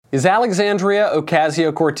Is Alexandria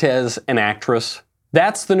Ocasio-Cortez an actress?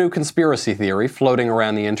 That's the new conspiracy theory floating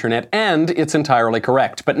around the internet, and it's entirely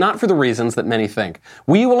correct, but not for the reasons that many think.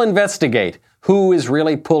 We will investigate who is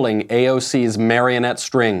really pulling AOC's marionette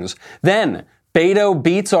strings. Then, Beto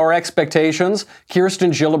beats our expectations,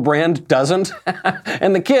 Kirsten Gillibrand doesn't,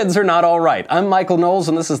 and the kids are not all right. I'm Michael Knowles,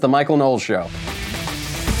 and this is The Michael Knowles Show.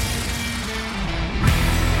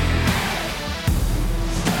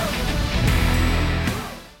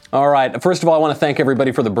 All right, first of all, I want to thank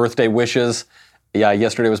everybody for the birthday wishes. Yeah,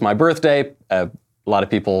 yesterday was my birthday. A lot of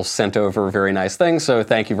people sent over very nice things, so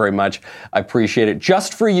thank you very much. I appreciate it.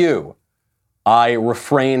 Just for you, I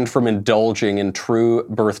refrained from indulging in true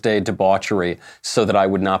birthday debauchery so that I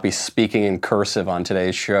would not be speaking in cursive on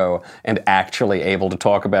today's show and actually able to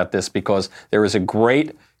talk about this, because there is a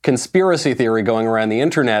great conspiracy theory going around the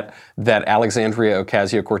internet that Alexandria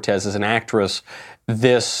Ocasio-Cortez is an actress.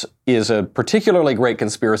 This is a particularly great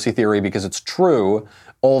conspiracy theory because it's true,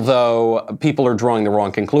 although people are drawing the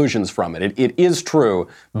wrong conclusions from it. It is true,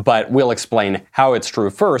 but we'll explain how it's true.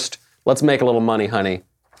 First, let's make a little money, honey,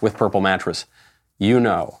 with Purple Mattress. You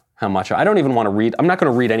know how much I don't even want to read. I'm not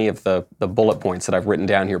going to read any of the bullet points that I've written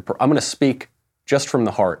down here. I'm going to speak just from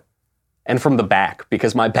the heart and from the back,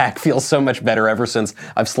 because my back feels so much better ever since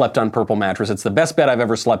I've slept on Purple Mattress. It's the best bed I've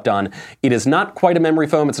ever slept on. It is not quite a memory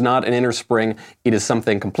foam. It's not an inner spring. It is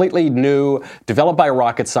something completely new, developed by a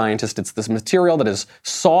rocket scientist. It's this material that is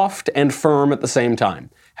soft and firm at the same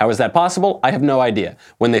time. How is that possible? I have no idea.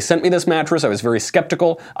 When they sent me this mattress, I was very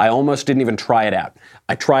skeptical. I almost didn't even try it out.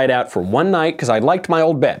 I tried it out for one night because I liked my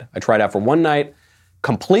old bed. I tried it out for one night,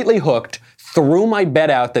 completely hooked, threw my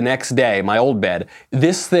bed out the next day, my old bed.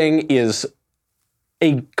 This thing is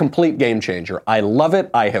a complete game changer. I love it.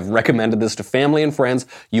 I have recommended this to family and friends.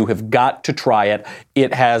 You have got to try it.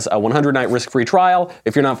 It has a 100-night risk-free trial.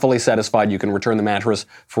 If you're not fully satisfied, you can return the mattress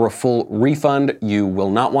for a full refund. You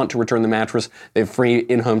will not want to return the mattress. They have free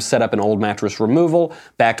in-home setup and old mattress removal,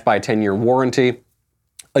 backed by a 10-year warranty.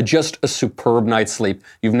 Just a superb night's sleep.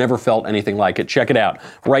 You've never felt anything like it. Check it out.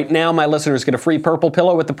 Right now, my listeners get a free purple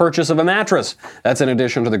pillow with the purchase of a mattress. That's in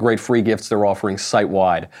addition to the great free gifts they're offering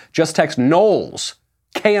site-wide. Just text Knowles,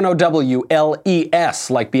 Knowles,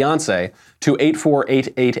 like Beyonce, to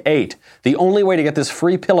 84888. The only way to get this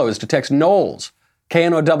free pillow is to text Knowles,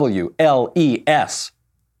 Knowles,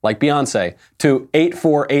 like Beyonce, to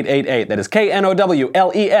 84888. That is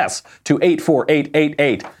Knowles to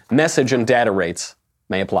 84888. Message and data rates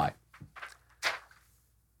may apply.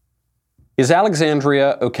 Is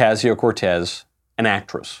Alexandria Ocasio-Cortez an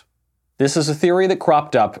actress? This is a theory that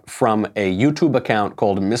cropped up from a YouTube account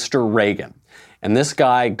called Mr. Reagan. And this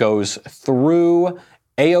guy goes through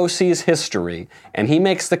AOC's history, and he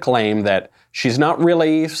makes the claim that she's not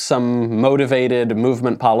really some motivated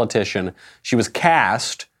movement politician. She was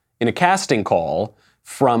cast in a casting call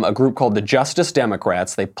from a group called the Justice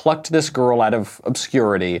Democrats. They plucked this girl out of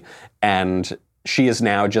obscurity, and she is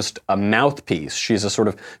now just a mouthpiece. She's a sort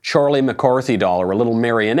of Charlie McCarthy doll, or a little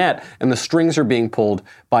marionette, and the strings are being pulled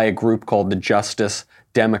by a group called the Justice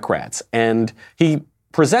Democrats. And he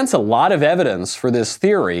presents a lot of evidence for this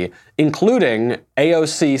theory, including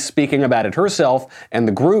AOC speaking about it herself and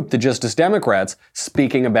the group, the Justice Democrats,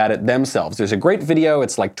 speaking about it themselves. There's a great video.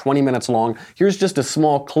 It's like 20 minutes long. Here's just a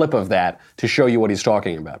small clip of that to show you what he's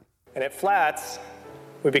talking about. And at Flats,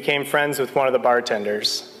 we became friends with one of the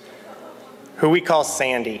bartenders, who we call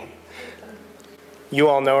Sandy. You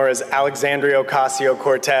all know her as Alexandria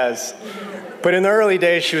Ocasio-Cortez. But in the early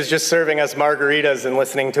days, she was just serving us margaritas and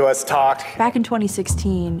listening to us talk. Back in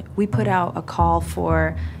 2016, we put out a call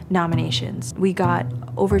for nominations. We got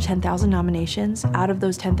over 10,000 nominations. Out of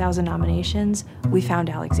those 10,000 nominations, we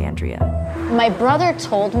found Alexandria. My brother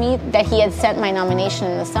told me that he had sent my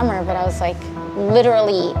nomination in the summer, but I was like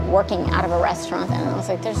literally working out of a restaurant, and I was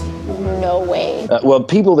like, there's no way. Well,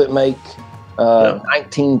 people that make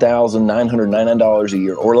 $19,999 a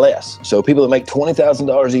year or less. So people that make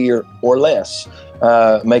 $20,000 a year or less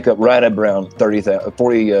make up right around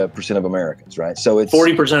 40% of Americans, right? So it's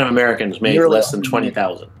 40% of Americans make less than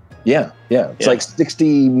 20,000. Yeah. It's like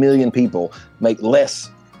 60 million people make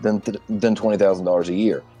less than $20,000 a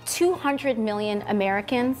year. 200 million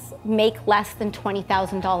Americans make less than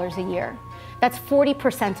 $20,000 a year. That's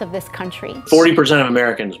 40% of this country. 40% of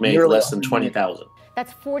Americans make less than 20,000.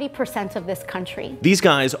 That's 40% of this country. These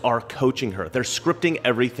guys are coaching her. They're scripting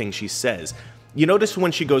everything she says. You notice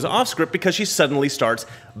when she goes off script because she suddenly starts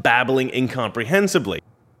babbling incomprehensibly.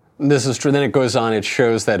 This is true. Then it goes on, it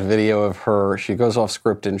shows that video of her. She goes off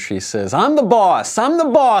script and she says, I'm the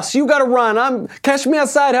boss. You got to run. Catch me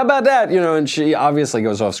outside. How about that? And she obviously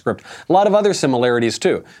goes off script. A lot of other similarities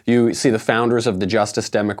too. You see the founders of the Justice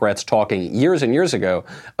Democrats talking years and years ago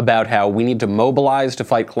about how we need to mobilize to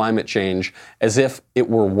fight climate change as if it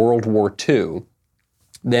were World War II.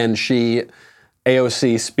 Then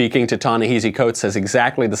AOC speaking to Ta-Nehisi Coates says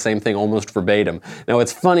exactly the same thing, almost verbatim. Now,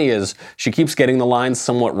 what's funny is she keeps getting the lines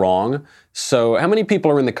somewhat wrong. So how many people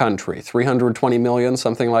are in the country? 320 million,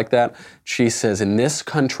 something like that? She says, in this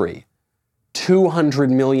country, 200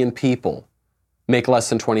 million people make less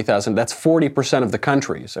than 20,000. That's 40% of the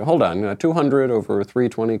country. So hold on, 200 over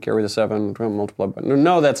 320, carry the 7, multiply by...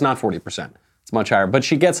 No, that's not 40%. It's much higher. But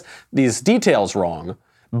she gets these details wrong,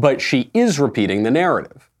 but she is repeating the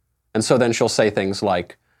narrative. And so then she'll say things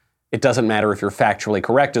like, it doesn't matter if you're factually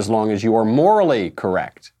correct as long as you are morally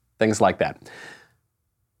correct. Things like that.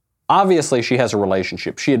 Obviously, she has a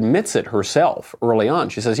relationship. She admits it herself early on.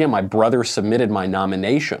 She says, yeah, my brother submitted my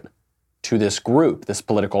nomination to this group, this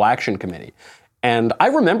political action committee. And I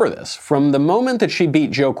remember this. From the moment that she beat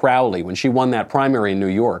Joe Crowley when she won that primary in New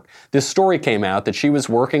York, this story came out that she was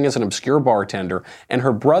working as an obscure bartender and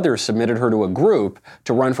her brother submitted her to a group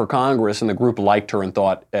to run for Congress, and the group liked her and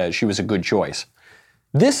thought she was a good choice.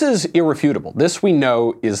 This is irrefutable. This we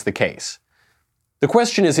know is the case. The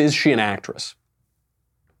question is she an actress?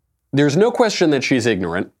 There's no question that she's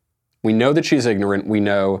ignorant. We know that she's ignorant. We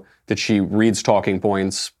know that she reads talking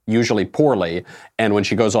points, usually poorly, and when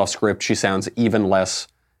she goes off script, she sounds even less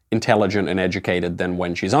intelligent and educated than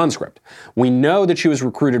when she's on script. We know that she was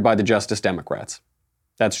recruited by the Justice Democrats.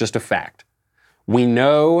 That's just a fact. We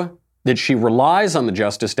know that she relies on the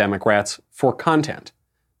Justice Democrats for content.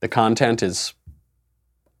 The content is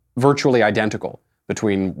virtually identical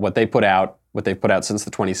between what they've put out since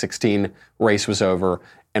the 2016 race was over,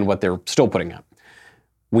 and what they're still putting out.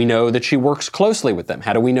 We know that she works closely with them.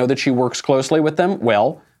 How do we know that she works closely with them?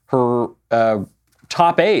 Well, her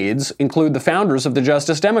top aides include the founders of the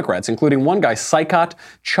Justice Democrats, including one guy, Saikat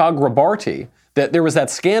Chakrabarti. That there was that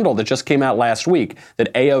scandal that just came out last week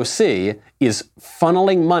that AOC is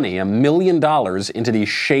funneling money, $1 million, into these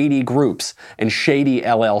shady groups and shady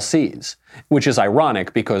LLCs, which is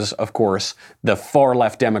ironic because, of course, the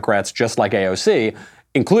far-left Democrats, just like AOC,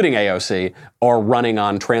 including AOC, are running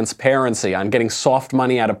on transparency, on getting soft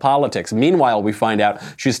money out of politics. Meanwhile, we find out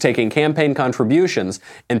she's taking campaign contributions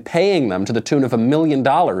and paying them to the tune of $1 million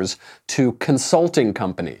to consulting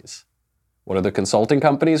companies. What do the consulting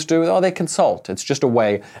companies do? Oh, they consult. It's just a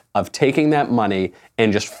way of taking that money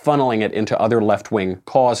and just funneling it into other left-wing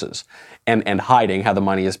causes and hiding how the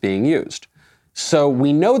money is being used. So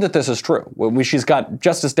we know that this is true. She's got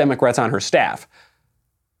Justice Democrats on her staff.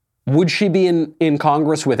 Would she be in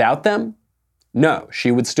Congress without them? No,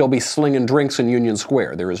 she would still be slinging drinks in Union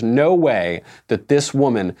Square. There is no way that this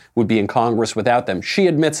woman would be in Congress without them. She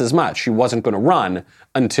admits as much. She wasn't going to run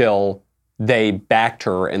until they backed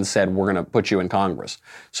her and said, we're going to put you in Congress.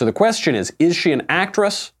 So the question is she an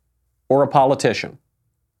actress or a politician?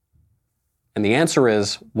 And the answer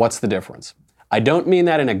is, what's the difference? I don't mean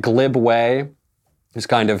that in a glib way. It's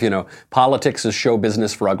kind of, politics is show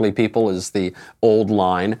business for ugly people is the old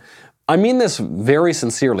line. I mean this very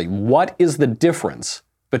sincerely. What is the difference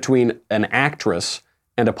between an actress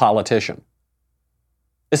and a politician?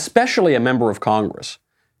 Especially a member of Congress.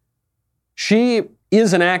 She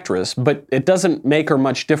is an actress, but it doesn't make her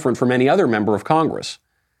much different from any other member of Congress.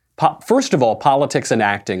 First of all, politics and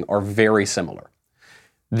acting are very similar.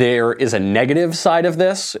 There is a negative side of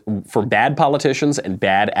this for bad politicians and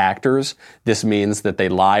bad actors. This means that they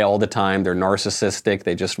lie all the time, they're narcissistic,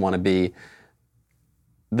 they just want to be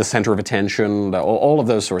the center of attention, all of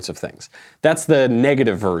those sorts of things. That's the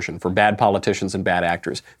negative version for bad politicians and bad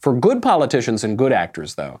actors. For good politicians and good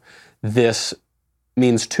actors, though, this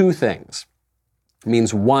means two things. It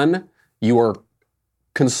means, one, you are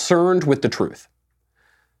concerned with the truth.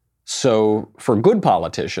 So for good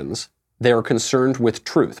politicians, they are concerned with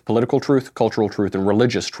truth, political truth, cultural truth, and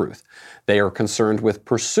religious truth. They are concerned with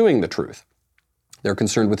pursuing the truth. They're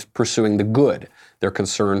concerned with pursuing the good. They're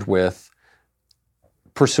concerned with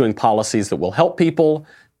pursuing policies that will help people,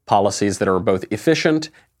 policies that are both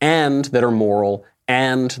efficient and that are moral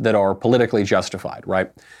and that are politically justified,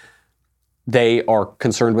 right? They are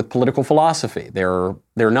concerned with political philosophy. They're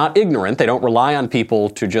not ignorant. They don't rely on people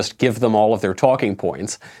to just give them all of their talking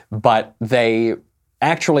points, but they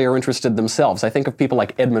actually are interested themselves. I think of people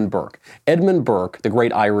like Edmund Burke. Edmund Burke, the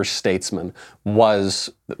great Irish statesman,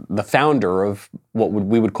 was the founder of what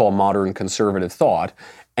we would call modern conservative thought,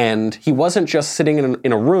 And he wasn't just sitting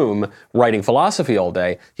in a room writing philosophy all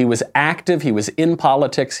day. He was active, he was in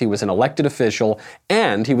politics, he was an elected official,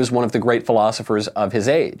 and he was one of the great philosophers of his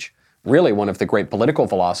age. Really one of the great political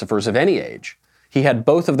philosophers of any age. He had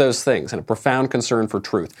both of those things and a profound concern for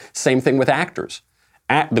truth. Same thing with actors.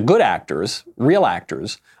 The good actors, real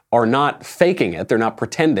actors, are not faking it, they're not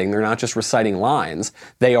pretending, they're not just reciting lines,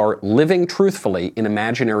 they are living truthfully in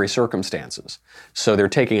imaginary circumstances. So they're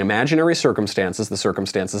taking imaginary circumstances, the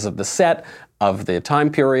circumstances of the set, of the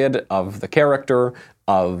time period, of the character,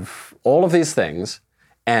 of all of these things,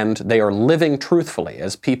 and they are living truthfully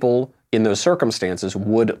as people in those circumstances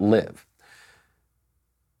would live.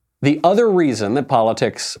 The other reason that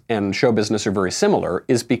politics and show business are very similar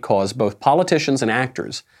is because both politicians and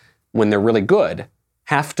actors, when they're really good,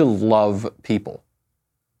 have to love people.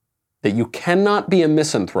 That you cannot be a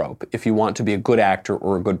misanthrope if you want to be a good actor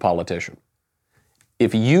or a good politician.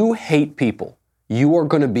 If you hate people, you are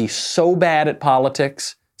going to be so bad at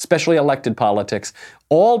politics, especially elected politics.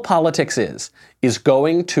 All politics is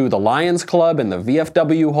going to the Lions Club and the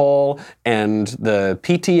VFW Hall and the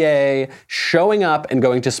PTA, showing up and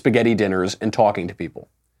going to spaghetti dinners and talking to people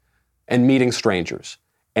and meeting strangers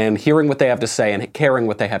and hearing what they have to say and caring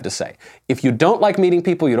what they have to say. If you don't like meeting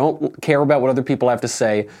people, you don't care about what other people have to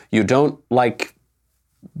say, you don't like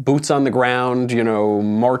boots on the ground,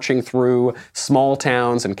 marching through small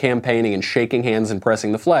towns and campaigning and shaking hands and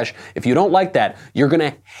pressing the flesh. If you don't like that, you're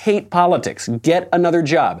going to hate politics. Get another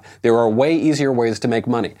job. There are way easier ways to make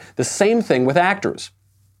money. The same thing with actors.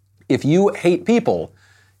 If you hate people,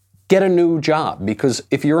 get a new job, because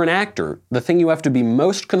if you're an actor, the thing you have to be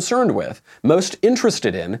most concerned with, most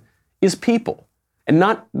interested in, is people. And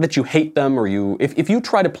not that you hate them or if you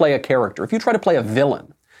try to play a character, if you try to play a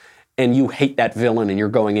villain, and you hate that villain and you're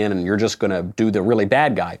going in and you're just going to do the really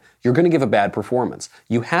bad guy, you're going to give a bad performance.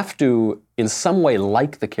 You have to, in some way,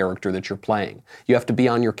 like the character that you're playing. You have to be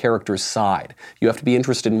on your character's side. You have to be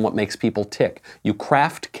interested in what makes people tick. You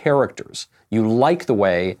craft characters. You like the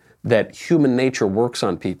way that human nature works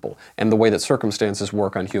on people and the way that circumstances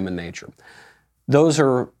work on human nature. Those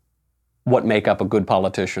are what make up a good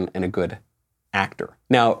politician and a good actor.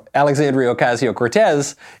 Now, Alexandria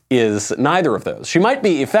Ocasio-Cortez is neither of those. She might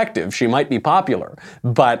be effective, she might be popular,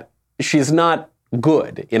 but she's not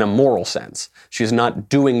good in a moral sense. She's not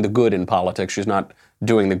doing the good in politics. She's not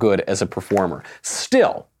doing the good as a performer.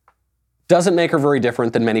 Still, doesn't make her very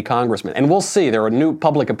different than many congressmen. And we'll see, there are new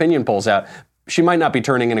public opinion polls out. She might not be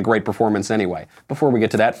turning in a great performance anyway. Before we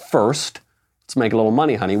get to that, first, let's make a little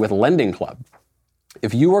money, honey, with Lending Club.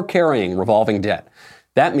 If you are carrying revolving debt,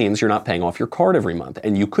 that means you're not paying off your card every month,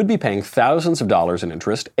 and you could be paying thousands of dollars in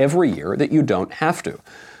interest every year that you don't have to.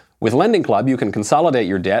 With Lending Club, you can consolidate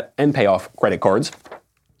your debt and pay off credit cards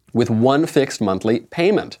with one fixed monthly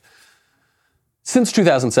payment. Since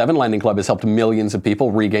 2007, Lending Club has helped millions of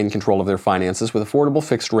people regain control of their finances with affordable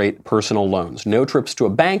fixed-rate personal loans. No trips to a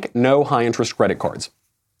bank, no high-interest credit cards.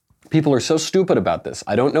 People are so stupid about this.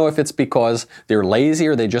 I don't know if it's because they're lazy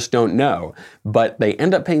or they just don't know, but they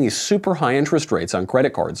end up paying these super high interest rates on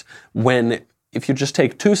credit cards when, if you just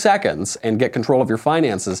take 2 seconds and get control of your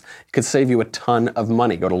finances, it could save you a ton of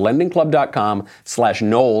money. Go to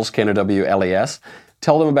lendingclub.com/Knowles, K-N-O-W-L-E-S.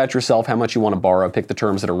 Tell them about yourself, how much you want to borrow, pick the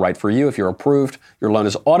terms that are right for you. If you're approved, your loan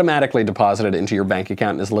is automatically deposited into your bank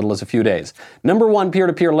account in as little as a few days. #1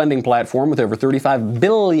 peer-to-peer lending platform with over $35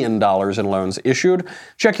 billion in loans issued.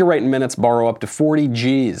 Check your rate in minutes, borrow up to 40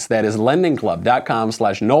 G's. That is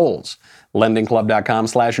lendingclub.com/Knowles.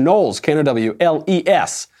 Lendingclub.com/Knowles,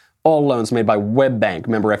 K-N-O-W-L-E-S. All loans made by WebBank,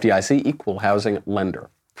 member FDIC, equal housing lender.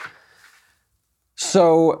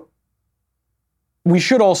 So, we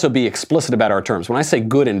should also be explicit about our terms. When I say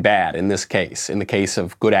good and bad in this case, in the case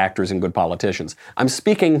of good actors and good politicians, I'm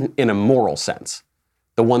speaking in a moral sense.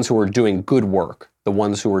 The ones who are doing good work, the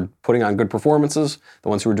ones who are putting on good performances, the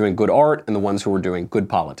ones who are doing good art, and the ones who are doing good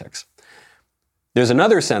politics. There's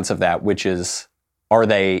another sense of that, which is, are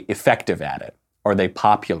they effective at it? Are they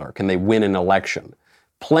popular? Can they win an election?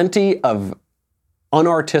 Plenty of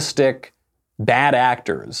unartistic, bad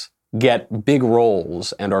actors get big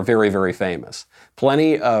roles and are very, very famous.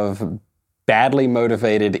 Plenty of badly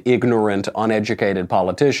motivated, ignorant, uneducated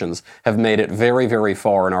politicians have made it very, very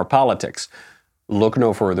far in our politics. Look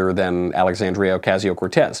no further than Alexandria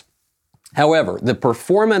Ocasio-Cortez. However, the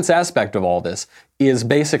performance aspect of all this is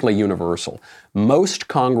basically universal. Most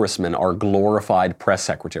congressmen are glorified press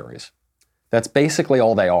secretaries. That's basically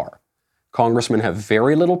all they are. Congressmen have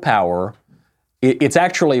very little power. It's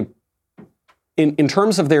actually in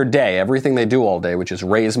terms of their day, everything they do all day, which is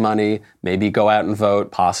raise money, maybe go out and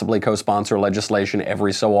vote, possibly co-sponsor legislation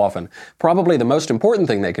every so often, probably the most important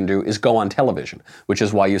thing they can do is go on television, which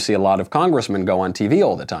is why you see a lot of congressmen go on TV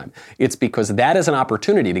all the time. It's because that is an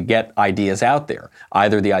opportunity to get ideas out there,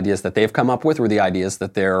 either the ideas that they've come up with or the ideas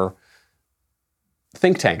that their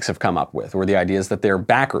think tanks have come up with, or the ideas that their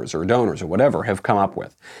backers or donors or whatever have come up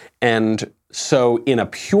with. And so in a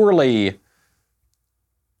purely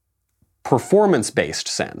performance-based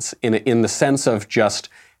sense, in the sense of just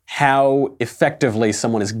how effectively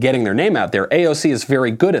someone is getting their name out there, AOC is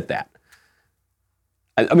very good at that.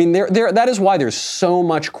 I mean, that is why there's so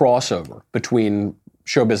much crossover between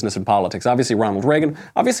show business and politics. Obviously Ronald Reagan,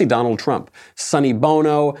 obviously Donald Trump, Sonny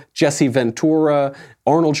Bono, Jesse Ventura,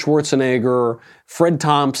 Arnold Schwarzenegger, Fred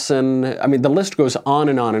Thompson. I mean, the list goes on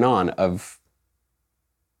and on and on of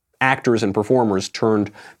actors and performers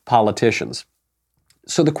turned politicians.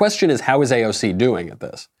 So the question is, how is AOC doing at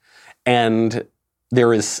this? And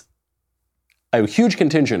there is a huge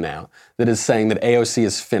contingent now that is saying that AOC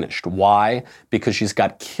is finished. Why? Because she's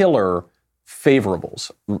got killer favorables,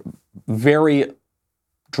 very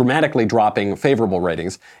dramatically dropping favorable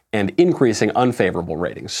ratings and increasing unfavorable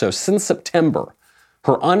ratings. So since September,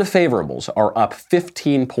 her unfavorables are up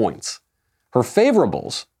 15 points. Her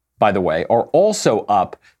favorables, by the way, are also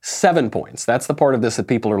up 7 points. That's the part of this that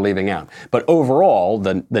people are leaving out. But overall,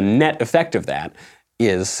 the net effect of that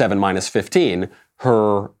is 7 minus 15.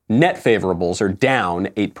 Her net favorables are down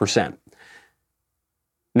 8%.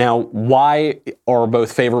 Now, why are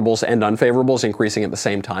both favorables and unfavorables increasing at the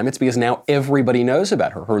same time? It's because now everybody knows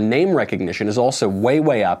about her. Her name recognition is also way,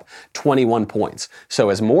 way up 21 points. So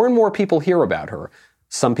as more and more people hear about her,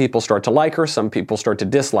 some people start to like her, some people start to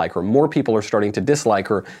dislike her. More people are starting to dislike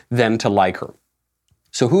her than to like her.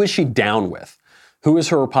 So who is she down with? Who is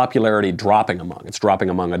her popularity dropping among? It's dropping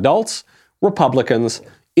among adults, Republicans,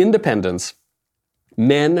 independents,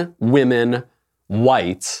 men, women,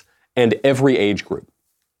 whites, and every age group.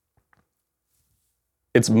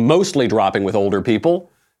 It's mostly dropping with older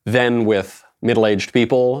people, then with middle-aged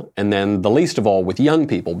people, and then the least of all with young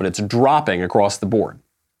people, but it's dropping across the board.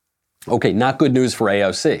 Okay, not good news for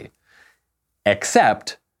AOC,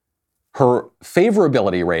 except her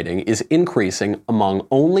favorability rating is increasing among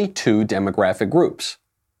only two demographic groups.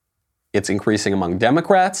 It's increasing among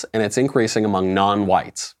Democrats, and it's increasing among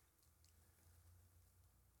non-whites.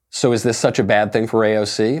 So is this such a bad thing for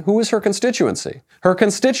AOC? Who is her constituency? Her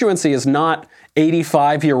constituency is not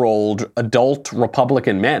 85-year-old adult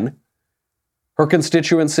Republican men. Her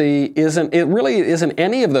constituency really isn't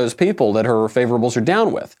any of those people that her favorables are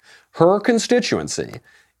down with. Her constituency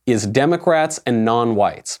is Democrats and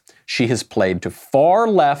non-whites. She has played to far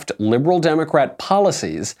left liberal Democrat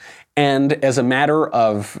policies, and as a matter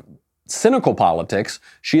of cynical politics,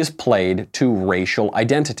 she has played to racial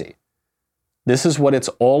identity. This is what it's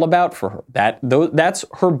all about for her. That's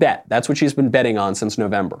her bet. That's what she's been betting on since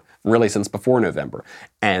November, really since before November.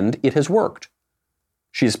 And it has worked.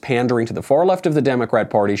 She's pandering to the far left of the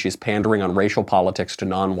Democrat Party. She's pandering on racial politics to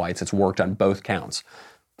non-whites. It's worked on both counts.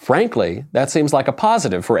 Frankly, that seems like a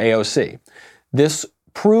positive for AOC. This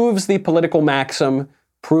proves the political maxim,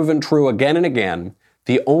 proven true again and again.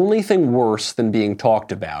 The only thing worse than being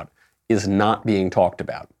talked about is not being talked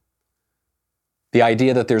about. The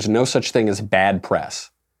idea that there's no such thing as bad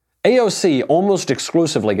press. AOC almost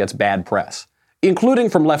exclusively gets bad press, including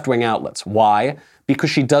from left-wing outlets. Why? Because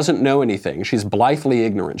she doesn't know anything. She's blithely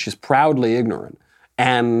ignorant. She's proudly ignorant.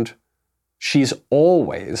 And she's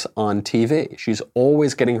always on TV. She's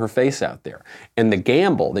always getting her face out there. And the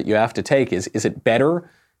gamble that you have to take is it better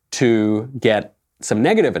to get some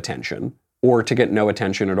negative attention or to get no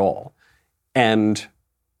attention at all? And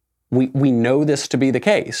we know this to be the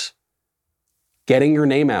case. Getting your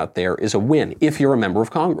name out there is a win if you're a member of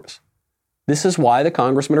Congress. This is why the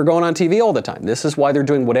congressmen are going on TV all the time. This is why they're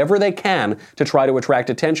doing whatever they can to try to attract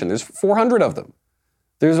attention. There's 400 of them.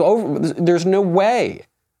 There's no way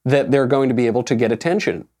that they're going to be able to get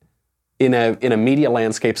attention in a media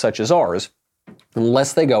landscape such as ours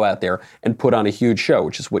unless they go out there and put on a huge show,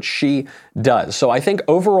 which is what she does. So I think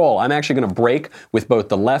overall, I'm actually going to break with both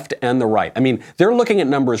the left and the right. I mean, they're looking at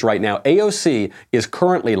numbers right now. AOC is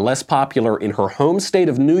currently less popular in her home state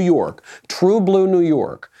of New York, true blue New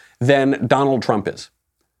York, than Donald Trump is.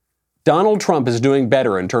 Donald Trump is doing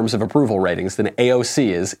better in terms of approval ratings than AOC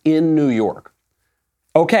is in New York.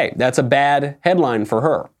 Okay, that's a bad headline for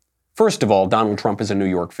her. First of all, Donald Trump is a New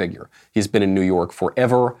York figure. He's been in New York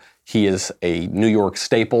forever. He is a New York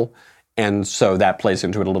staple, and so that plays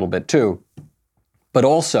into it a little bit too. But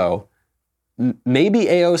also, maybe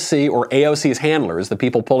AOC or AOC's handlers, the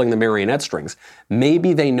people pulling the marionette strings,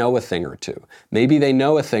 maybe they know a thing or two. Maybe they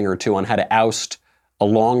know a thing or two on how to oust a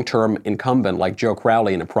long-term incumbent like Joe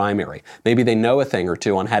Crowley in a primary. Maybe they know a thing or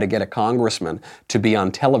two on how to get a congressman to be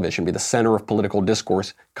on television, be the center of political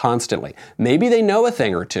discourse constantly. Maybe they know a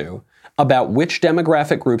thing or two about which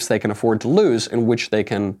demographic groups they can afford to lose and which they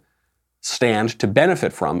can stand to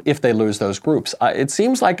benefit from if they lose those groups. It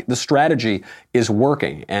seems like the strategy is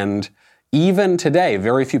working, and even today,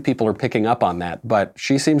 very few people are picking up on that, but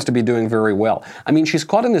she seems to be doing very well. I mean, she's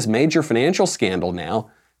caught in this major financial scandal now,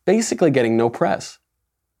 basically getting no press.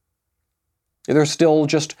 They're still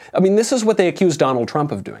just, I mean, this is what they accuse Donald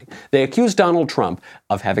Trump of doing. They accuse Donald Trump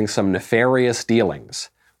of having some nefarious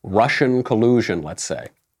dealings, Russian collusion, let's say.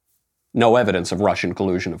 No evidence of Russian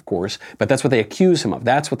collusion, of course, but that's what they accuse him of.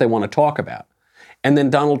 That's what they want to talk about. And then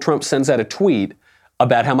Donald Trump sends out a tweet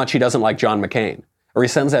about how much he doesn't like John McCain. Or he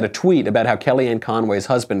sends out a tweet about how Kellyanne Conway's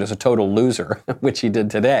husband is a total loser, which he did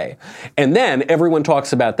today. And then everyone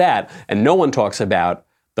talks about that, and no one talks about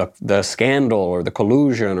the scandal or the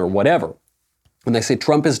collusion or whatever. And they say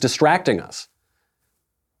Trump is distracting us.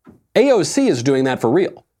 AOC is doing that for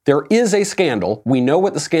real. There is a scandal. We know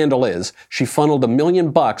what the scandal is. She funneled $1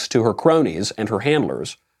 million to her cronies and her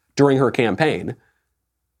handlers during her campaign.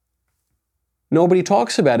 Nobody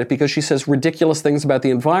talks about it because she says ridiculous things about the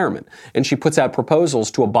environment. And she puts out proposals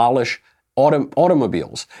to abolish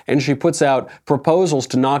automobiles. And she puts out proposals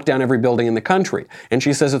to knock down every building in the country. And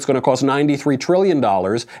she says it's going to cost $93 trillion,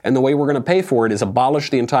 and the way we're going to pay for it is abolish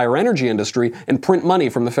the entire energy industry and print money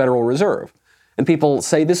from the Federal Reserve. And people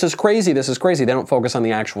say, this is crazy, this is crazy. They don't focus on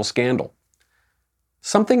the actual scandal.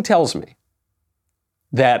 Something tells me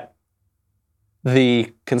that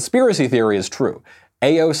the conspiracy theory is true.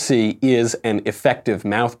 AOC is an effective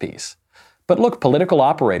mouthpiece. But look, political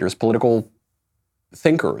operators, political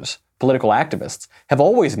thinkers, political activists have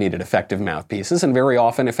always needed effective mouthpieces, and very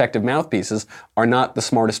often effective mouthpieces are not the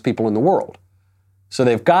smartest people in the world. So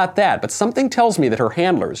they've got that, but something tells me that her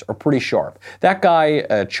handlers are pretty sharp. That guy,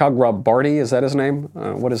 Chakrabarti, is that his name?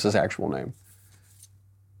 What is his actual name?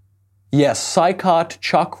 Yes, Saikat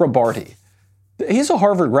Chakrabarti. He's a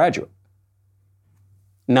Harvard graduate.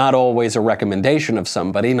 Not always a recommendation of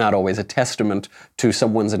somebody, not always a testament to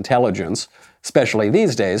someone's intelligence, especially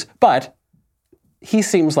these days, but he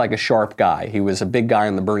seems like a sharp guy. He was a big guy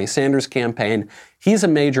in the Bernie Sanders campaign. He's a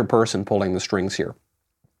major person pulling the strings here.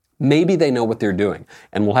 Maybe they know what they're doing,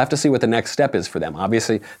 and we'll have to see what the next step is for them.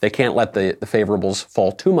 Obviously, they can't let the favorables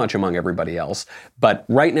fall too much among everybody else, but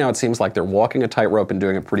right now it seems like they're walking a tightrope and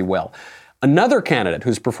doing it pretty well. Another candidate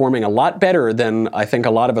who's performing a lot better than I think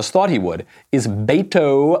a lot of us thought he would is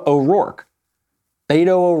Beto O'Rourke. Beto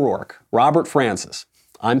O'Rourke, Robert Francis.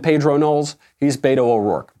 I'm Pedro Knowles, he's Beto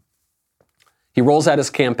O'Rourke. He rolls out his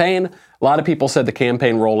campaign. A lot of people said the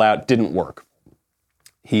campaign rollout didn't work.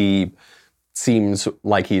 He seems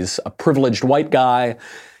like he's a privileged white guy.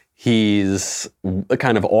 He's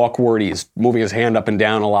kind of awkward. He's moving his hand up and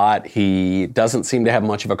down a lot. He doesn't seem to have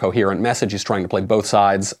much of a coherent message. He's trying to play both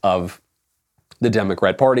sides of the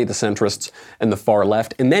Democrat Party, the centrists, and the far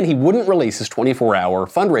left. And then he wouldn't release his 24-hour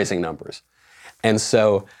fundraising numbers. And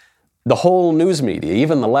so the whole news media,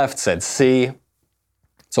 even the left, said, see,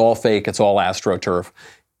 it's all fake, it's all AstroTurf.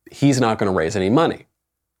 He's not going to raise any money.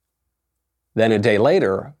 Then a day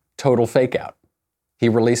later, total fake out. He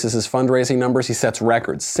releases his fundraising numbers. He sets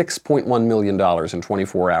records, $6.1 million in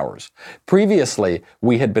 24 hours. Previously,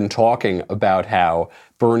 we had been talking about how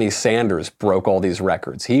Bernie Sanders broke all these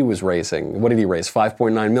records. He was raising, what did he raise,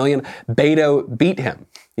 $5.9 million? Beto beat him.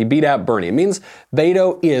 He beat out Bernie. It means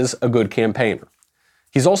Beto is a good campaigner.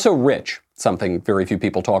 He's also rich, something very few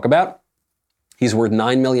people talk about. He's worth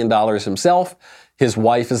 $9 million himself. His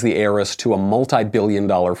wife is the heiress to a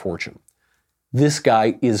multi-billion-dollar fortune. This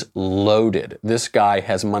guy is loaded. This guy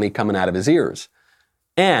has money coming out of his ears.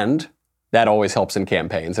 And that always helps in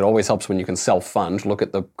campaigns. It always helps when you can self-fund. Look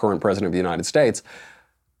at the current president of the United States.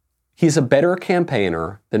 He's a better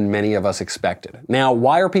campaigner than many of us expected. Now,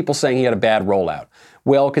 why are people saying he had a bad rollout?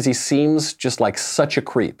 Well, because he seems just like such a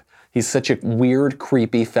creep. He's such a weird,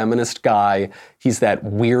 creepy, feminist guy. He's that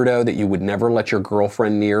weirdo that you would never let your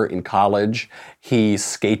girlfriend near in college. He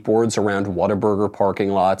skateboards around Whataburger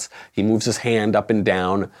parking lots. He moves his hand up and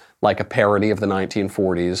down like a parody of the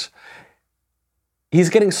 1940s. He's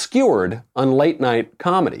getting skewered on late-night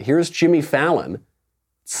comedy. Here's Jimmy Fallon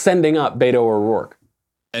sending up Beto O'Rourke.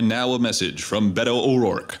 And now a message from Beto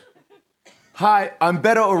O'Rourke. Hi, I'm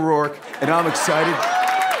Beto O'Rourke, and I'm excited.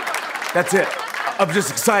 That's it. I'm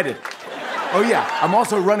just excited. Oh yeah, I'm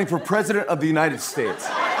also running for President of the United States.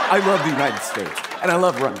 I love the United States, and I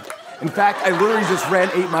love running. In fact, I literally just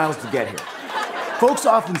ran 8 miles to get here. Folks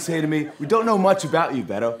often say to me, we don't know much about you,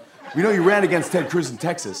 Beto. We know you ran against Ted Cruz in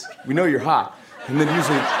Texas. We know you're hot. And then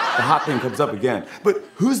usually the hot thing comes up again. But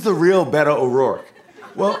who's the real Beto O'Rourke?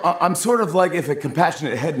 Well, I'm sort of like if a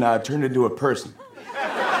compassionate head nod turned into a person.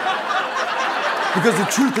 Because the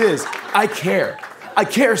truth is, I care. I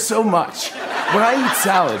care so much. When I eat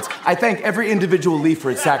salads, I thank every individual leaf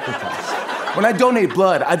for its sacrifice. When I donate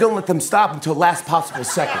blood, I don't let them stop until last possible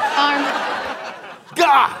second.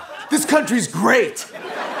 God, this country's great.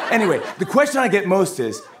 Anyway, the question I get most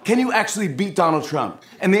is, can you actually beat Donald Trump?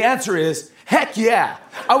 And the answer is, heck yeah.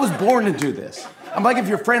 I was born to do this. I'm like if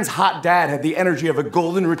your friend's hot dad had the energy of a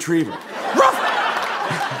golden retriever. Ruff!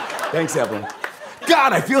 Thanks, Evelyn.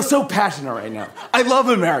 God, I feel so passionate right now. I love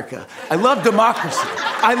America. I love democracy.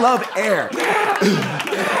 I love air.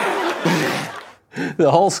 The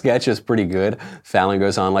whole sketch is pretty good. Fallon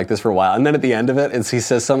goes on like this for a while. And then at the end of it, he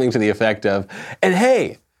says something to the effect of, and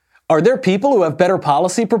hey, are there people who have better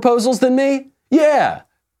policy proposals than me? Yeah.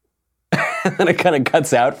 And then it kind of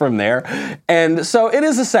cuts out from there. And so it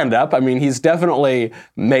is a send-up. I mean, he's definitely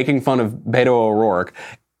making fun of Beto O'Rourke.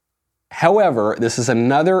 However, this is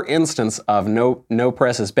another instance of no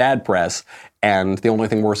press is bad press, and the only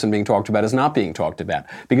thing worse than being talked about is not being talked about.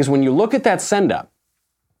 Because when you look at that send-up,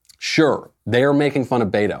 sure, they are making fun of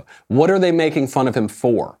Beto. What are they making fun of him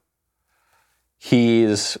for?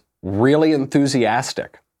 He's really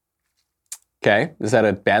enthusiastic. Okay, is that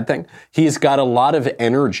a bad thing? He's got a lot of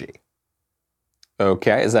energy.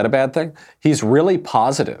 Okay, is that a bad thing? He's really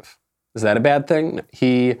positive. Is that a bad thing?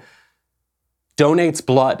 He donates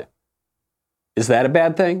blood. Is that a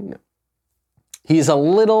bad thing? He's a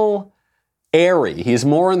little airy. He's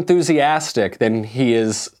more enthusiastic than he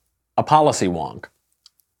is a policy wonk.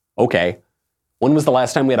 Okay, when was the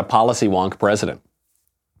last time we had a policy wonk president?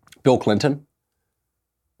 Bill Clinton,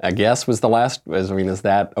 I guess, was the last. I mean, is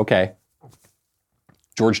that okay?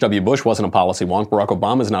 George W. Bush wasn't a policy wonk. Barack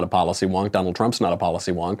Obama's not a policy wonk. Donald Trump's not a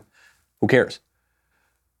policy wonk. Who cares?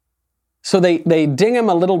 So they ding him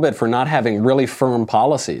a little bit for not having really firm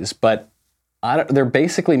policies, but they're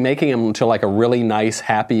basically making him into like a really nice,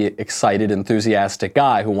 happy, excited, enthusiastic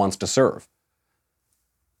guy who wants to serve.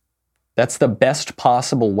 That's the best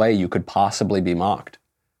possible way you could possibly be mocked.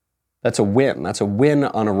 That's a win. That's a win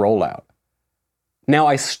on a rollout. Now,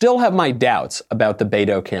 I still have my doubts about the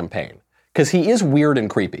Beto campaign, because he is weird and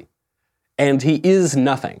creepy. And he is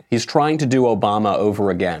nothing. He's trying to do Obama over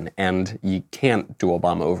again, and you can't do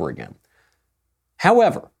Obama over again.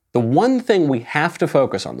 However, the one thing we have to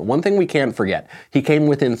focus on, the one thing we can't forget, he came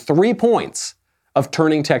within 3 points of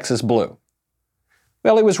turning Texas blue.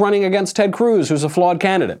 Well, he was running against Ted Cruz, who's a flawed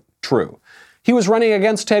candidate. True. He was running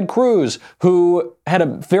against Ted Cruz, who had a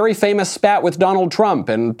very famous spat with Donald Trump,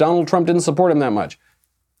 and Donald Trump didn't support him that much.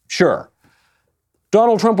 Sure.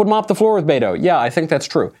 Donald Trump would mop the floor with Beto. Yeah, I think that's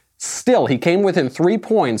true. Still, he came within 3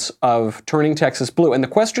 points of turning Texas blue. And the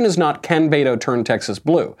question is not, can Beto turn Texas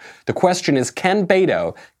blue? The question is, can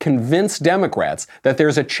Beto convince Democrats that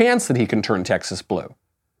there's a chance that he can turn Texas blue?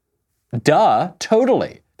 Duh,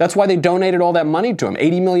 totally. That's why they donated all that money to him,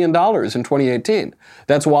 $80 million in 2018.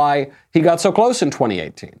 That's why he got so close in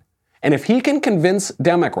 2018. And if he can convince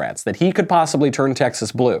Democrats that he could possibly turn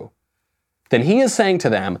Texas blue, then he is saying to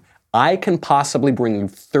them, I can possibly bring you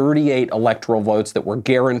 38 electoral votes that were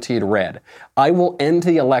guaranteed red. I will end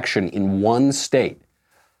the election in one state.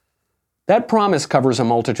 That promise covers a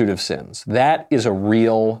multitude of sins. That is a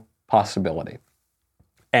real possibility.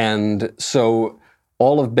 And so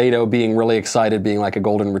all of Beto being really excited, being like a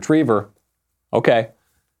golden retriever, okay,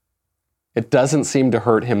 it doesn't seem to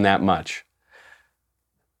hurt him that much.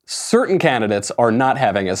 Certain candidates are not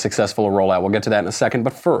having a successful rollout. We'll get to that in a second.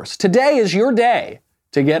 But first, today is your day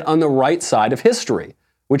to get on the right side of history,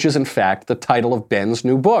 which is in fact the title of Ben's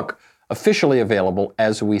new book, officially available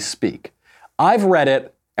as we speak. I've read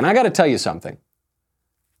it, and I got to tell you something.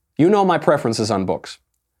 You know my preferences on books.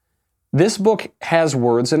 This book has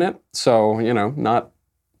words in it, so, not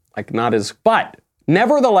as, but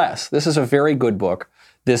nevertheless, this is a very good book.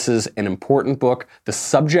 This is an important book. The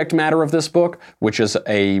subject matter of this book, which is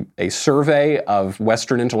a survey of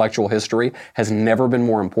Western intellectual history, has never been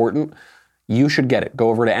more important. You should get it. Go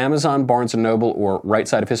over to Amazon, Barnes & Noble, or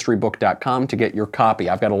rightsideofhistorybook.com to get your copy.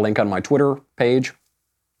 I've got a link on my Twitter page.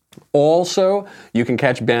 Also, you can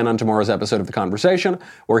catch Ben on tomorrow's episode of The Conversation,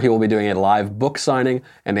 where he will be doing a live book signing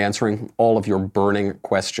and answering all of your burning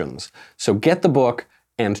questions. So get the book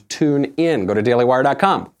and tune in. Go to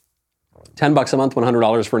dailywire.com. $10 a month,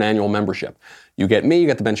 $100 for an annual membership. You get me, you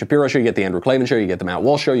get the Ben Shapiro Show, you get the Andrew Klavan Show, you get the Matt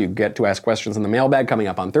Walsh Show, you get to ask questions in the mailbag coming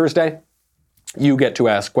up on Thursday. You get to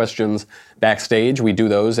ask questions backstage. We do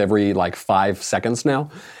those every 5 seconds now.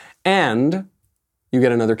 And you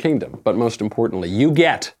get another kingdom. But most importantly, you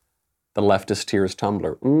get the Leftist Tears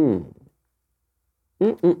tumbler.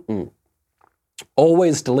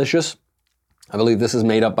 Always delicious. I believe this is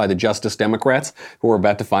made up by the Justice Democrats who are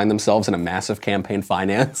about to find themselves in a massive campaign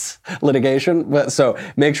finance litigation. So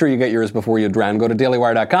make sure you get yours before you drown. Go to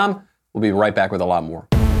dailywire.com. We'll be right back with a lot more.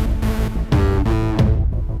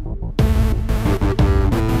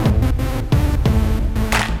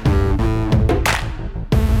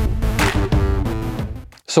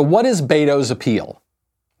 So what is Beto's appeal?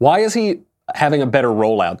 Why is he having a better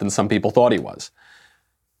rollout than some people thought he was?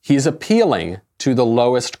 He's appealing to the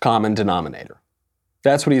lowest common denominator.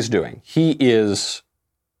 That's what he's doing. He is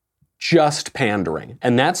just pandering.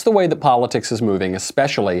 And that's the way that politics is moving,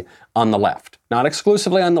 especially on the left. Not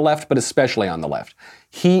exclusively on the left, but especially on the left.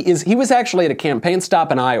 He was actually at a campaign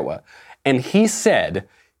stop in Iowa, and he said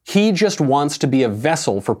he just wants to be a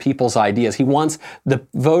vessel for people's ideas. He wants the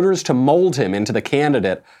voters to mold him into the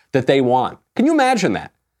candidate that they want. Can you imagine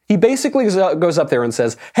that? He basically goes up there and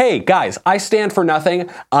says, hey, guys, I stand for nothing.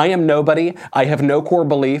 I am nobody. I have no core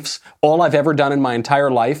beliefs. All I've ever done in my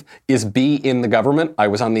entire life is be in the government. I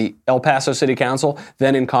was on the El Paso City Council,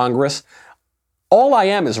 then in Congress. All I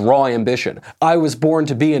am is raw ambition. I was born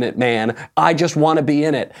to be in it, man. I just want to be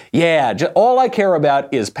in it. Yeah, all I care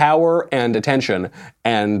about is power and attention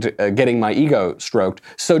and getting my ego stroked.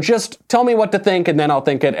 So just tell me what to think and then I'll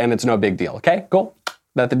think it and it's no big deal. Okay, cool?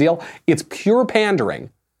 That the deal? It's pure pandering.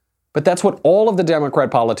 But that's what all of the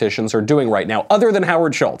Democrat politicians are doing right now, other than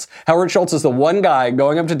Howard Schultz. Howard Schultz is the one guy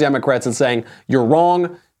going up to Democrats and saying, you're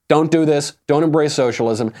wrong, don't do this, don't embrace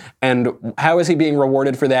socialism. And how is he being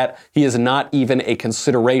rewarded for that? He is not even a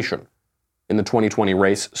consideration in the 2020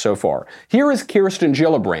 race so far. Here is Kirsten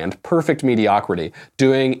Gillibrand, perfect mediocrity,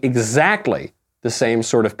 doing exactly the same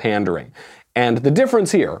sort of pandering. And the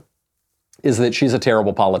difference here is that she's a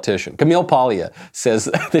terrible politician. Camille Paglia says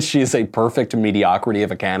that she is a perfect mediocrity of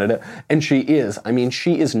a candidate, and she is. I mean,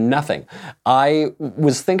 she is nothing. I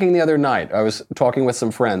was thinking the other night, I was talking with some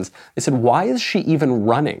friends, they said, why is she even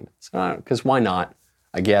running? Because why not?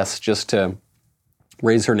 I guess just to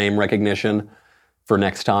raise her name recognition for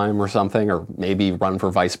next time or something, or maybe run for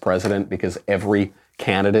vice president because every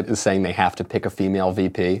candidate is saying they have to pick a female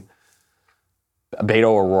VP. Beto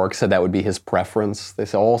O'Rourke said that would be his preference. They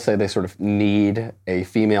all say they sort of need a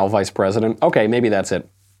female vice president. Okay, maybe that's it.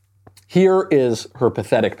 Here is her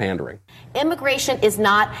pathetic pandering. Immigration is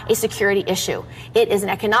not a security issue. It is an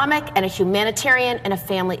economic and a humanitarian and a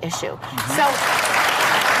family issue. So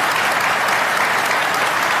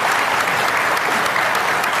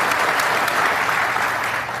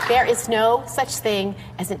there is no such thing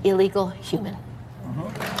as an illegal human.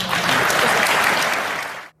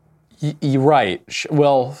 You're right.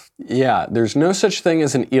 Well, yeah, there's no such thing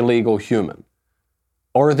as an illegal human.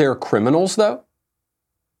 Are there criminals, though?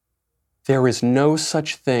 There is no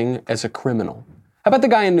such thing as a criminal. How about the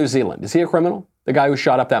guy in New Zealand? Is he a criminal? The guy who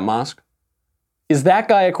shot up that mosque? Is that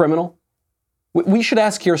guy a criminal? We should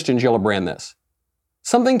ask Kirsten Gillibrand this.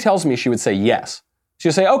 Something tells me she would say yes. She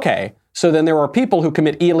would say, okay, so then there are people who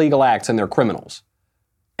commit illegal acts and they're criminals.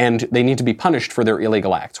 And they need to be punished for their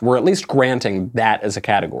illegal acts. We're at least granting that as a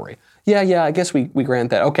category. Yeah, I guess we grant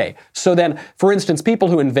that. Okay, so then, for instance, people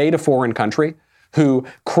who invade a foreign country, who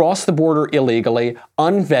cross the border illegally,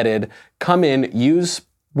 unvetted, come in, use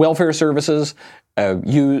welfare services,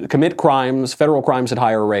 commit crimes, federal crimes at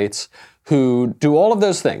higher rates, who do all of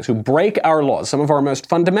those things, who break our laws, some of our most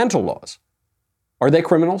fundamental laws. Are they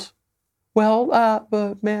criminals? Well,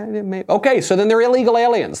 okay, so then they're illegal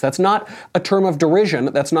aliens. That's not a term of derision.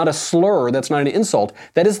 That's not a slur. That's not an insult.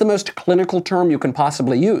 That is the most clinical term you can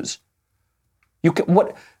possibly use.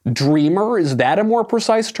 What, dreamer? Is that a more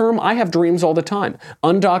precise term? I have dreams all the time.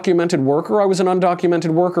 Undocumented worker? I was an undocumented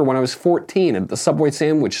worker when I was 14 at the Subway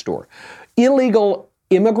sandwich store. Illegal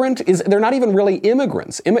immigrant? They're not even really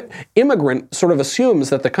immigrants. Immigrant sort of assumes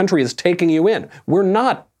that the country is taking you in. We're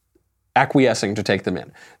not acquiescing to take them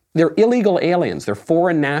in. They're illegal aliens. They're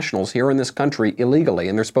foreign nationals here in this country illegally,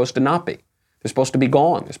 and they're supposed to not be. They're supposed to be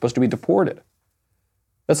gone. They're supposed to be deported.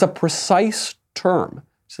 That's a precise term.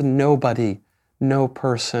 So no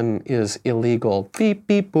person is illegal. Beep,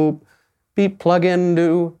 beep, boop. Beep, plug in,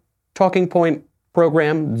 do. Talking point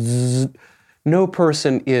program. Zzz. No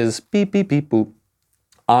person is beep, beep, beep, boop.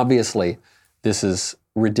 Obviously, this is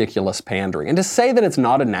ridiculous pandering. And to say that it's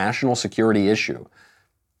not a national security issue,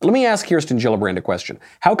 let me ask Kirsten Gillibrand a question.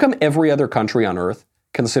 How come every other country on earth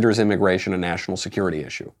considers immigration a national security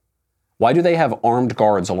issue? Why do they have armed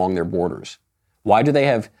guards along their borders? Why do they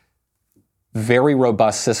have very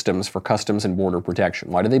robust systems for customs and border protection?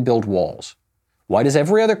 Why do they build walls? Why does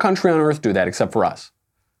every other country on earth do that except for us?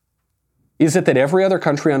 Is it that every other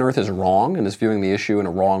country on earth is wrong and is viewing the issue in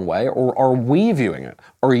a wrong way? Or are we viewing it?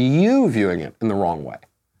 Are you viewing it in the wrong way?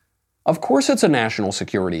 Of course it's a national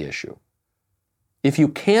security issue. If you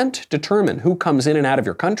can't determine who comes in and out of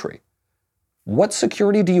your country, what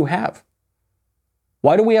security do you have?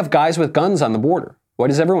 Why do we have guys with guns on the border? Why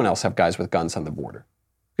does everyone else have guys with guns on the border?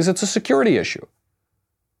 Because it's a security issue.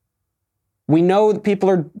 We know that people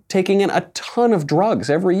are taking in a ton of drugs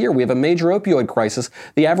every year. We have a major opioid crisis.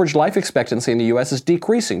 The average life expectancy in the U.S. is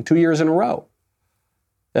decreasing 2 years in a row.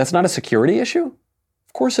 That's not a security issue?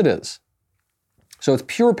 Of course it is. So it's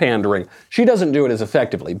pure pandering. She doesn't do it as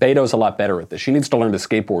effectively. Beto's a lot better at this. She needs to learn to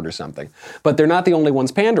skateboard or something. But they're not the only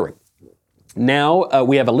ones pandering. Now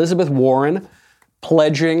we have Elizabeth Warren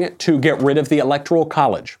pledging to get rid of the Electoral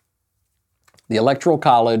College. The Electoral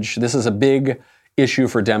College, this is a big issue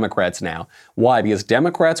for Democrats now. Why? Because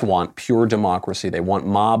Democrats want pure democracy. They want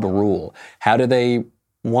mob rule. How do they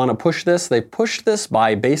want to push this? They push this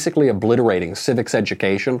by basically obliterating civics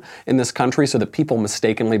education in this country so that people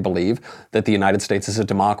mistakenly believe that the United States is a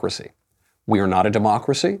democracy. We are not a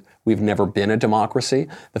democracy. We've never been a democracy.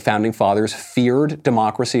 The Founding Fathers feared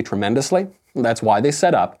democracy tremendously. That's why they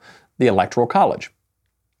set up the Electoral College.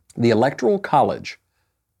 The Electoral College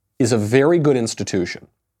is a very good institution.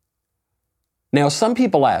 Now, some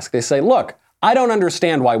people ask, they say, look, I don't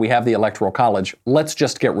understand why we have the Electoral College. Let's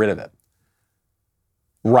just get rid of it.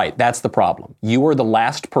 Right, that's the problem. You are the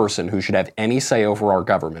last person who should have any say over our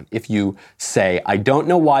government if you say, I don't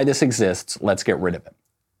know why this exists, let's get rid of it.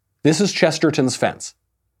 This is Chesterton's fence.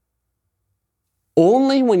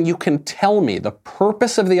 Only when you can tell me the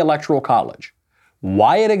purpose of the Electoral College,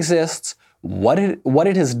 why it exists, what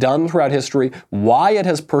it has done throughout history, why it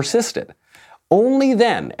has persisted, only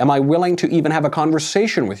then am I willing to even have a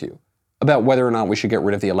conversation with you about whether or not we should get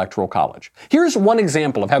rid of the Electoral College. Here's one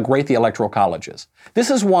example of how great the Electoral College is. This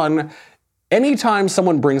is one, anytime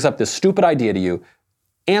someone brings up this stupid idea to you,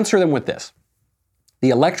 answer them with this.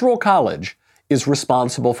 The Electoral College is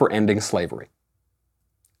responsible for ending slavery.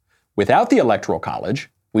 Without the Electoral College,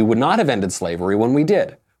 we would not have ended slavery when we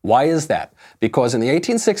did. Why is that? Because in the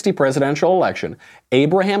 1860 presidential election,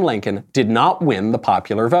 Abraham Lincoln did not win the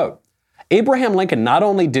popular vote. Abraham Lincoln not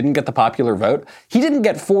only didn't get the popular vote, he didn't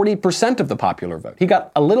get 40% of the popular vote. He got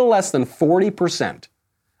a little less than 40%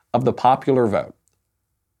 of the popular vote.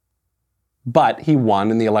 But he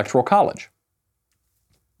won in the Electoral College.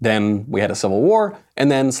 Then we had a civil war, and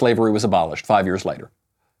then slavery was abolished 5 years later.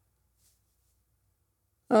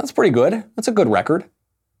 That's pretty good. That's a good record.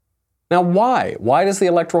 Now, why? Why does the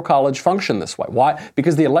Electoral College function this way? Why?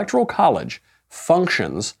 Because the Electoral College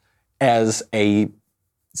functions as a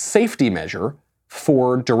safety measure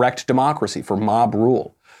for direct democracy, for mob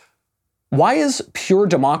rule. Why is pure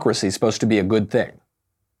democracy supposed to be a good thing?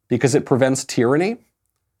 Because it prevents tyranny?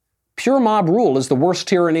 Pure mob rule is the worst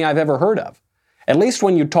tyranny I've ever heard of. At least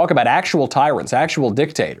when you talk about actual tyrants, actual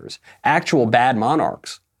dictators, actual bad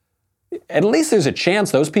monarchs, at least there's a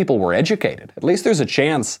chance those people were educated. At least there's a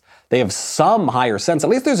chance they have some higher sense. At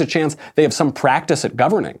least there's a chance they have some practice at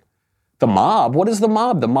governing. The mob, what is the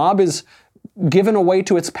mob? The mob is given away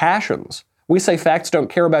to its passions. We say facts don't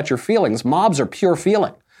care about your feelings. Mobs are pure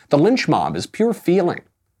feeling. The lynch mob is pure feeling.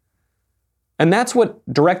 And that's what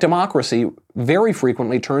direct democracy very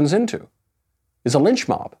frequently turns into, is a lynch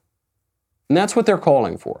mob. And that's what they're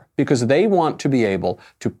calling for, because they want to be able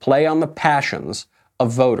to play on the passions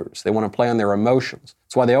of voters. They want to play on their emotions.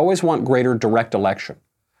 That's why they always want greater direct election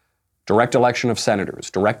of senators,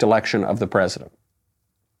 direct election of the president.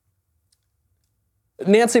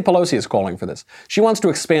 Nancy Pelosi is calling for this. She wants to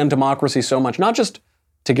expand democracy so much, not just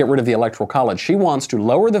to get rid of the Electoral College. She wants to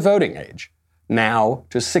lower the voting age now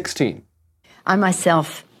to 16. I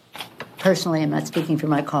myself, personally, I'm not speaking for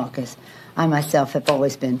my caucus, I myself have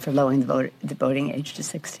always been for lowering the voting age to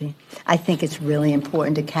 16. I think it's really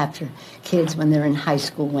important to capture kids when they're in high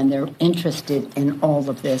school, when they're interested in all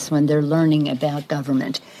of this, when they're learning about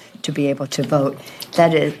government, to be able to vote.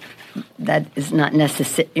 That is not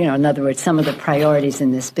necessary. In other words, some of the priorities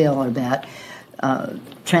in this bill are about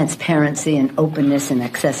transparency and openness and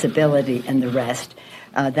accessibility and the rest.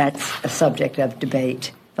 That's a subject of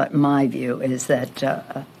debate. But my view is that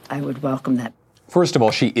I would welcome that. First of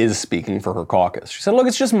all, she is speaking for her caucus. She said, look,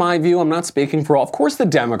 it's just my view. I'm not speaking for all. Of course the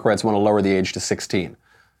Democrats want to lower the age to 16.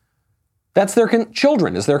 That's their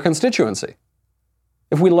children, is their constituency.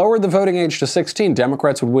 If we lowered the voting age to 16,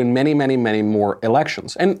 Democrats would win many, many, many more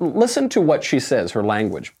elections. And listen to what she says, her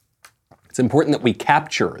language. It's important that we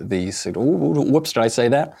capture these. Whoops, did I say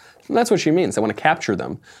that? And that's what she means. They want to capture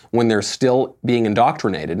them when they're still being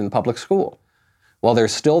indoctrinated in public school. While they're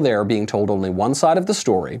still there being told only one side of the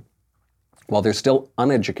story, while they're still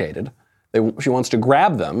uneducated, She wants to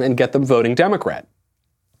grab them and get them voting Democrat.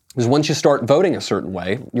 Because once you start voting a certain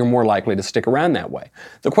way, you're more likely to stick around that way.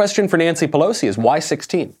 The question for Nancy Pelosi is, why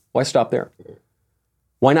 16? Why stop there?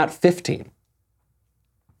 Why not 15?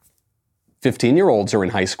 15-year-olds are in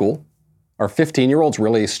high school. Are 15-year-olds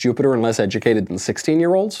really stupider and less educated than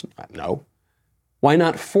 16-year-olds? No. Why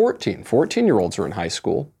not 14? 14-year-olds are in high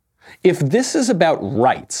school. If this is about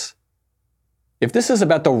rights, if this is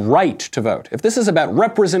about the right to vote, if this is about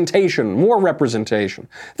representation, more representation,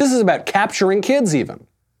 if this is about capturing kids even,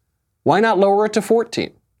 why not lower it to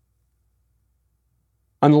 14?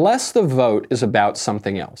 Unless the vote is about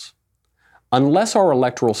something else, unless our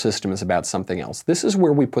electoral system is about something else, this is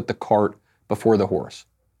where we put the cart before the horse.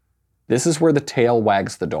 This is where the tail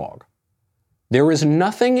wags the dog. There is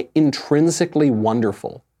nothing intrinsically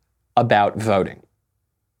wonderful about voting.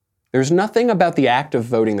 There's nothing about the act of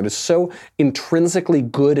voting that is so intrinsically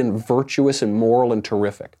good and virtuous and moral and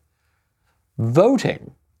terrific.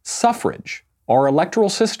 Voting, suffrage, our electoral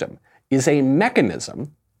system, is a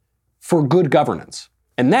mechanism for good governance.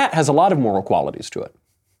 And that has a lot of moral qualities to it.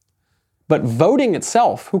 But voting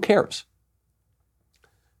itself, who cares?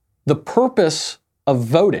 The purpose of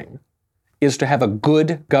voting is to have a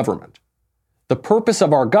good government. The purpose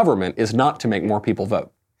of our government is not to make more people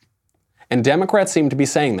vote. And Democrats seem to be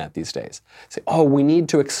saying that these days. Say, oh, we need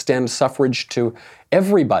to extend suffrage to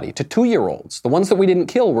everybody, to 2-year-olds. The ones that we didn't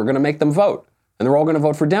kill, we're going to make them vote. And they're all going to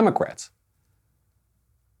vote for Democrats.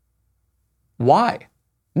 Why?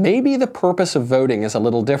 Maybe the purpose of voting is a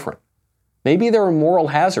little different. Maybe there are moral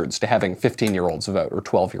hazards to having 15-year-olds vote or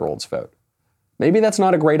 12-year-olds vote. Maybe that's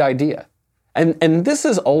not a great idea. And this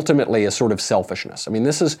is ultimately a sort of selfishness. I mean,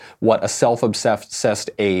 this is what a self-obsessed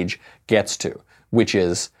age gets to, which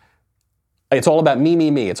is, it's all about me,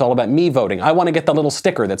 me, me. It's all about me voting. I want to get the little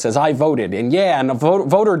sticker that says I voted, and yeah, and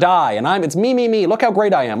vote or die, and it's me, me, me. Look how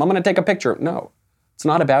great I am. I'm going to take a picture. No, it's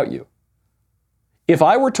not about you. If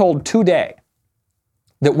I were told today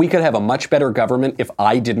that we could have a much better government if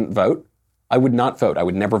I didn't vote, I would not vote. I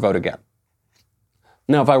would never vote again.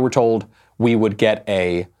 Now, if I were told we would get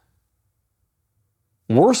a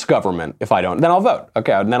worse government if I don't, then I'll vote.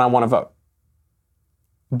 Okay, and then I want to vote.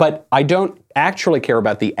 But I don't actually care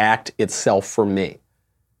about the act itself for me.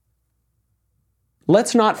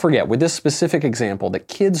 Let's not forget, with this specific example, that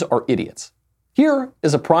kids are idiots. Here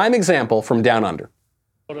is a prime example from Down Under.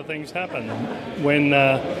 A lot of things happen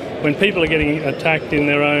when people are getting attacked in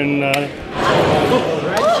their own.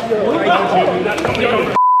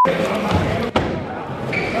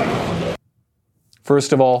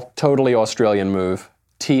 First of all, totally Australian move,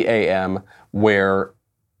 TAM, where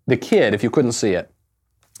the kid, if you couldn't see it,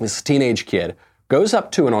 this teenage kid goes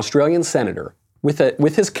up to an Australian senator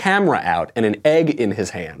with his camera out and an egg in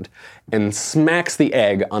his hand and smacks the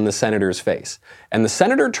egg on the senator's face. And the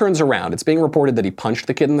senator turns around. It's being reported that he punched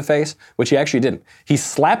the kid in the face, which he actually didn't. He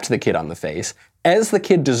slapped the kid on the face, as the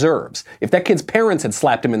kid deserves. If that kid's parents had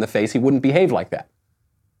slapped him in the face, he wouldn't behave like that.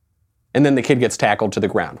 And then the kid gets tackled to the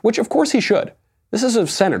ground, which of course he should. This is a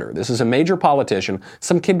senator. This is a major politician.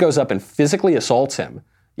 Some kid goes up and physically assaults him.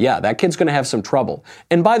 Yeah, that kid's going to have some trouble.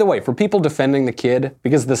 And by the way, for people defending the kid,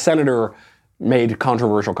 because the senator made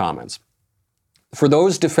controversial comments, for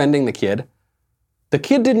those defending the kid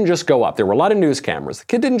didn't just go up. There were a lot of news cameras. The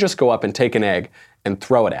kid didn't just go up and take an egg and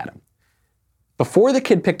throw it at him. Before the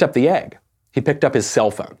kid picked up the egg, he picked up his cell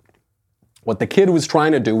phone. What the kid was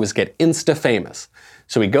trying to do was get Insta-famous.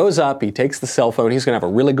 So he goes up, he takes the cell phone, he's going to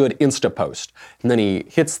have a really good Insta post, and then he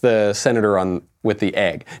hits the senator with the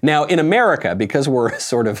egg. Now, in America, because we're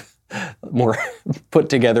sort of more put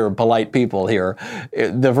together polite people here,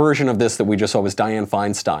 the version of this that we just saw was Dianne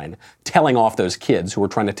Feinstein telling off those kids who were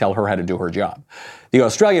trying to tell her how to do her job. The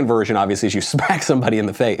Australian version, obviously, is you smack somebody in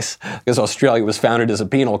the face, because Australia was founded as a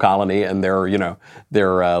penal colony, and they're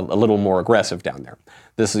a little more aggressive down there.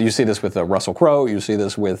 You see this with Russell Crowe, you see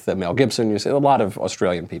this with Mel Gibson, you see a lot of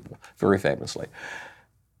Australian people, very famously.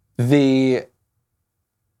 The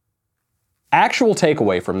actual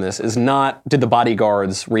takeaway from this is not, did the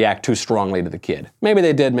bodyguards react too strongly to the kid? Maybe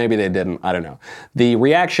they did, maybe they didn't, I don't know. The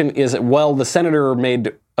reaction is, well, the senator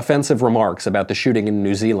made offensive remarks about the shooting in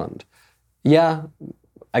New Zealand. Yeah,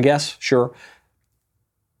 I guess, sure.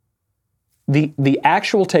 The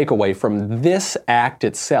actual takeaway from this act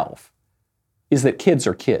itself is that kids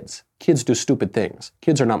are kids. Kids do stupid things.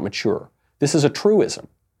 Kids are not mature. This is a truism.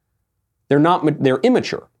 They're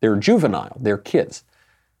immature. They're juvenile. They're kids.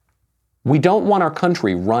 We don't want our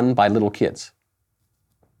country run by little kids.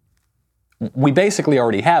 We basically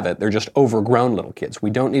already have it. They're just overgrown little kids. We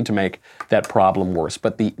don't need to make that problem worse.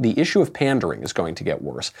 But the issue of pandering is going to get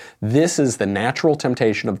worse. This is the natural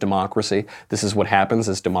temptation of democracy. This is what happens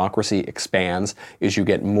as democracy expands, is you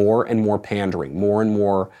get more and more pandering, more and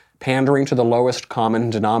more pandering to the lowest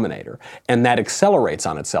common denominator. And that accelerates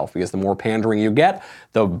on itself, because the more pandering you get,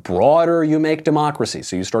 the broader you make democracy.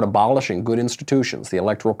 So you start abolishing good institutions, the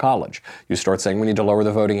Electoral College. You start saying we need to lower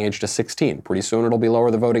the voting age to 16. Pretty soon it'll be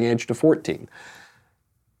lower the voting age to 14.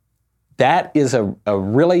 That is a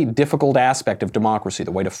really difficult aspect of democracy.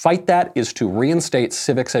 The way to fight that is to reinstate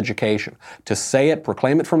civics education, to say it,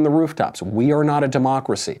 proclaim it from the rooftops. We are not a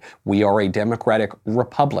democracy. We are a democratic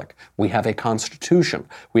republic. We have a constitution.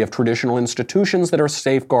 We have traditional institutions that are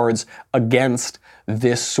safeguards against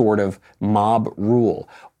this sort of mob rule.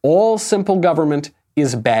 All simple government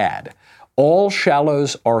is bad. All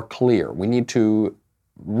shallows are clear. We need to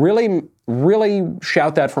really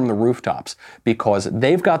shout that from the rooftops, because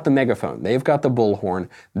they've got the megaphone, they've got the bullhorn,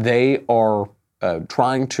 they are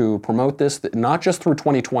trying to promote this, not just through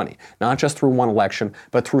 2020, not just through one election,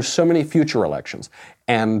 but through so many future elections.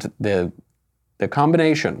 And the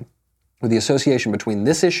combination, or the association between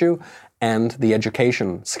this issue and the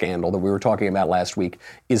education scandal that we were talking about last week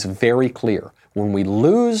is very clear. When we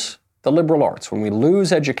lose the liberal arts, when we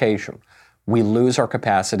lose education, we lose our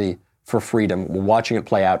capacity for freedom. We're watching it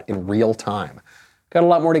play out in real time. Got a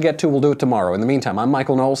lot more to get to. We'll do it tomorrow. In the meantime, I'm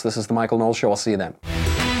Michael Knowles. This is The Michael Knowles Show. I'll see you then.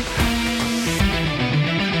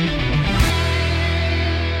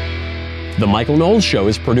 The Michael Knowles Show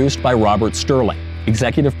is produced by Robert Sterling.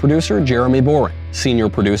 Executive producer, Jeremy Boring. Senior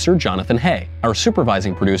producer, Jonathan Hay. Our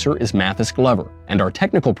supervising producer is Mathis Glover. And our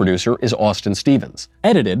technical producer is Austin Stevens.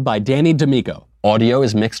 Edited by Danny D'Amico. Audio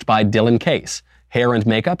is mixed by Dylan Case. Hair and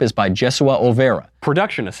makeup is by Jesua Olvera.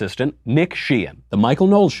 Production assistant, Nick Sheehan. The Michael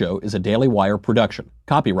Knowles Show is a Daily Wire production.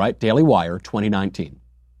 Copyright Daily Wire 2019.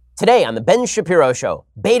 Today on The Ben Shapiro Show,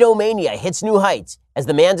 Beto-mania hits new heights as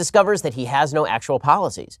the man discovers that he has no actual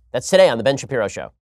policies. That's today on The Ben Shapiro Show.